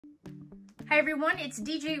Hi everyone, it's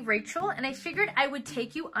DJ Rachel, and I figured I would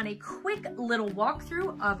take you on a quick little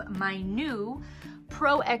walkthrough of my new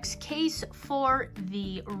ProX case for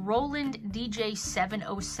the Roland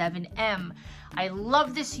DJ-707M. I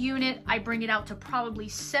love this unit. I bring it out to probably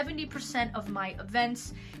 70% of my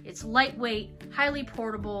events. It's lightweight, highly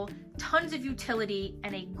portable, tons of utility,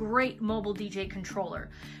 and a great mobile DJ controller.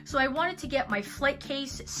 So I wanted to get my flight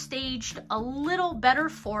case staged a little better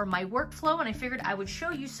for my workflow, and I figured I would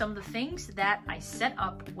show you some of the things that I set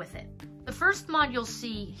up with it. The first mod you'll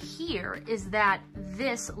see here is that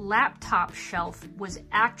this laptop shelf was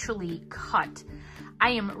actually cut. I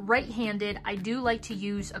am right-handed. I do like to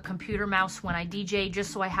use a computer mouse when I DJ just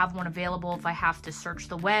so I have one available if I have to search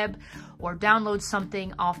the web or download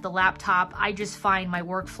something off the laptop. I just find my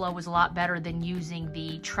workflow is a lot better than using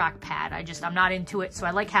the trackpad. I'm not into it, so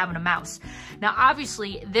I like having a mouse. Now,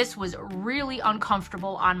 obviously, this was really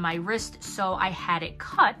uncomfortable on my wrist, so I had it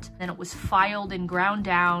cut. Then it was filed and ground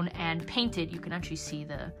down and painted. You can actually see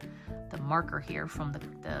the marker here from the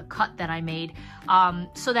cut that I made,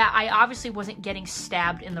 so that I obviously wasn't getting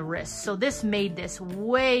stabbed in the wrist. So this made this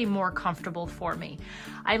way more comfortable for me.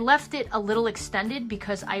 I left it a little extended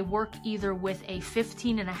because I work either with a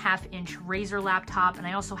 15.5-inch Razer laptop, and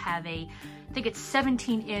I also have I think it's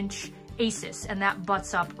 17-inch Asus, and that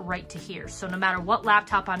butts up right to here. So no matter what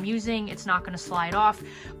laptop I'm using, it's not going to slide off,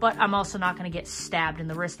 but I'm also not going to get stabbed in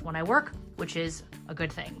the wrist when I work, which is a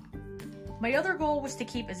good thing. My other goal was to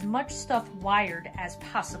keep as much stuff wired as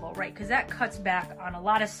possible, right? Because that cuts back on a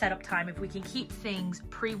lot of setup time if we can keep things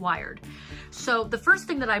pre-wired. So the first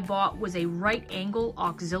thing that I bought was a right angle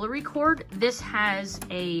auxiliary cord. This has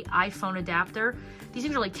a iPhone adapter. These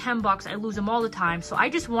things are like 10 bucks. I lose them all the time. So I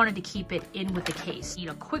just wanted to keep it in with the case. You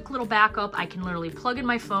know, quick little backup. I can literally plug in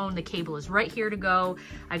my phone. The cable is right here to go.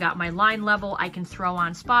 I got my line level. I can throw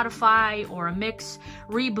on Spotify or a mix,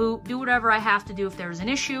 reboot, do whatever I have to do if there's an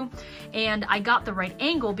issue. And I got the right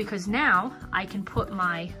angle because now I can put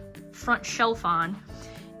my front shelf on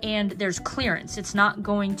and there's clearance. It's not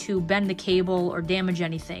going to bend the cable or damage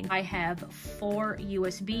anything. I have 4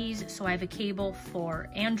 USBs, so I have a cable for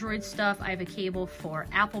Android stuff, I have a cable for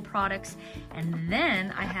Apple products, and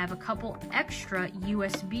then I have a couple extra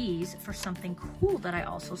USBs for something cool that I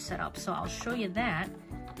also set up. So I'll show you that.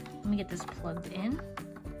 Let me get this plugged in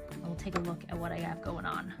and we'll take a look at what I have going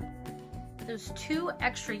on. There's 2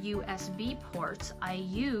 extra USB ports I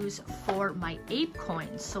use for my ape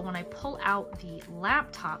coins. So when I pull out the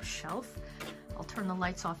laptop shelf, I'll turn the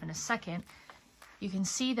lights off in a second, you can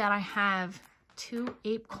see that I have 2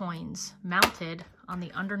 ape coins mounted on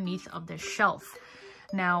the underneath of this shelf.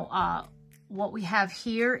 Now, what we have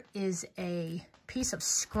here is a piece of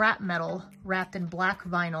scrap metal wrapped in black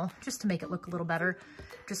vinyl, just to make it look a little better,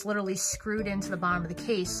 just literally screwed into the bottom of the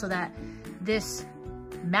case so that this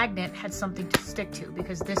magnet had something to stick to,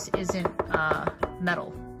 because this isn't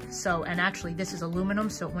metal. So, and actually this is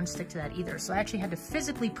aluminum, so it wouldn't stick to that either. So I actually had to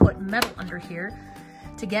physically put metal under here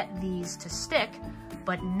to get these to stick.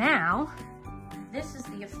 But now this is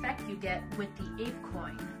the effect you get with the ape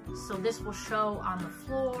coin. So this will show on the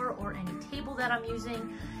floor or any table that I'm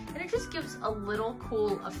using, and it just gives a little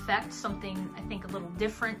cool effect, something I think a little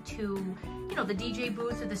different to, you know, the DJ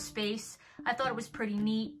booth or the space. I thought it was pretty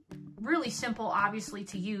neat. Really simple, obviously,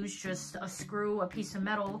 to use, just a screw, a piece of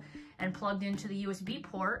metal, and plugged into the USB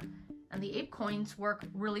port, and the ape coins work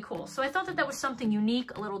really cool. So I thought that that was something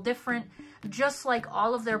unique, a little different. Just like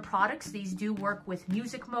all of their products, these do work with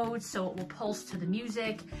music modes, so it will pulse to the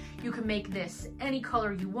music. You can make this any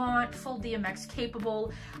color you want, full DMX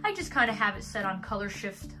capable. I just kind of have it set on color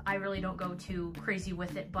shift. I really don't go too crazy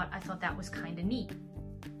with it, but I thought that was kind of neat.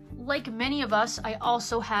 Like many of us, I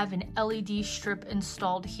also have an LED strip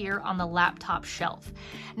installed here on the laptop shelf.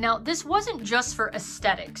 Now, this wasn't just for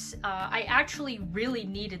aesthetics. I actually really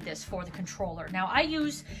needed this for the controller. Now, I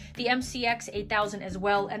use the MCX 8000 as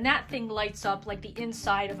well, and that thing lights up like the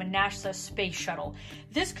inside of a NASA space shuttle.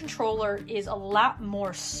 This controller is a lot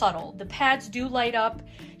more subtle. The pads do light up.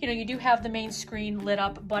 You know, you do have the main screen lit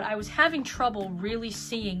up, but I was having trouble really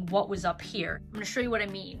seeing what was up here. I'm gonna show you what I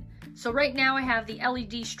mean. So right now I have the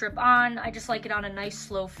LED strip on. I just like it on a nice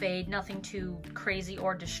slow fade, nothing too crazy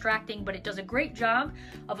or distracting, but it does a great job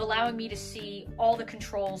of allowing me to see all the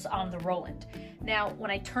controls on the Roland. Now, when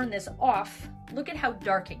I turn this off, look at how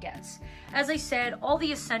dark it gets. As I said, all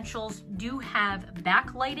the essentials do have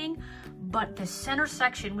backlighting, but the center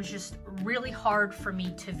section was just really hard for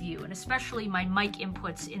me to view, and especially my mic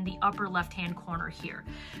inputs in the upper left-hand corner here.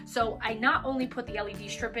 So I not only put the LED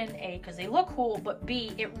strip in, A, because they look cool, but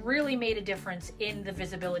B, it really made a difference in the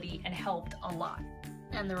visibility and helped a lot.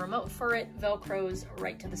 And the remote for it velcros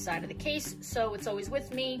right to the side of the case, so it's always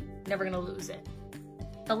with me, never gonna lose it.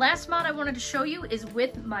 The last mod I wanted to show you is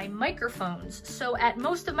with my microphones. So at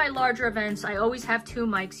most of my larger events, I always have two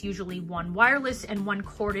mics, usually one wireless and one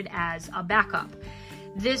corded as a backup.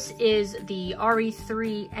 This is the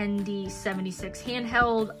RE3 ND76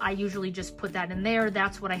 handheld. I usually just put that in there.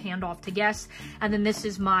 That's what I hand off to guests. And then this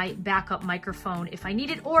is my backup microphone if I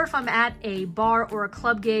need it, or if I'm at a bar or a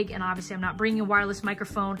club gig and obviously I'm not bringing a wireless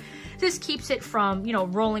microphone. This keeps it from, you know,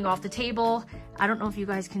 rolling off the table. I don't know if you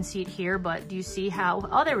guys can see it here, but do you see how,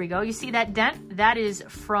 oh, there we go. You see that dent? That is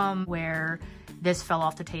from where this fell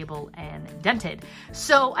off the table and dented.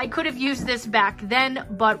 So I could have used this back then,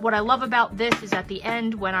 but what I love about this is at the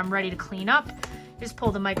end when I'm ready to clean up, just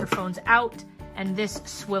pull the microphones out and this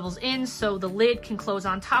swivels in so the lid can close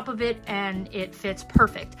on top of it and it fits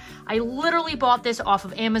perfect. I literally bought this off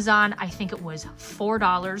of Amazon. I think it was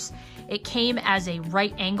 $4. It came as a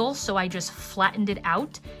right angle, so I just flattened it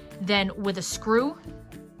out. Then with a screw,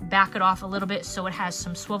 back it off a little bit so it has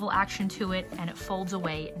some swivel action to it and it folds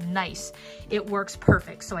away nice. It works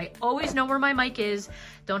perfect. So I always know where my mic is.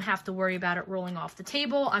 Don't have to worry about it rolling off the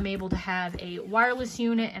table. I'm able to have a wireless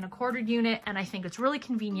unit and a corded unit, and I think it's really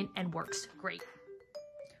convenient and works great.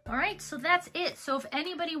 All right, so that's it. So if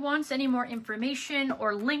anybody wants any more information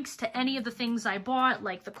or links to any of the things I bought,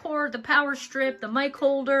 like the cord, the power strip, the mic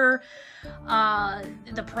holder,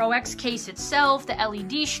 the ProX case itself, the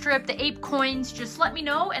LED strip, the ape coins, just let me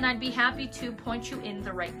know and I'd be happy to point you in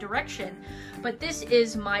the right direction. But this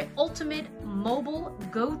is my ultimate mobile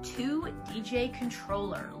go-to DJ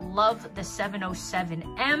controller. Love the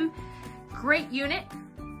 707M. Great unit.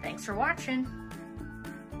 Thanks for watching.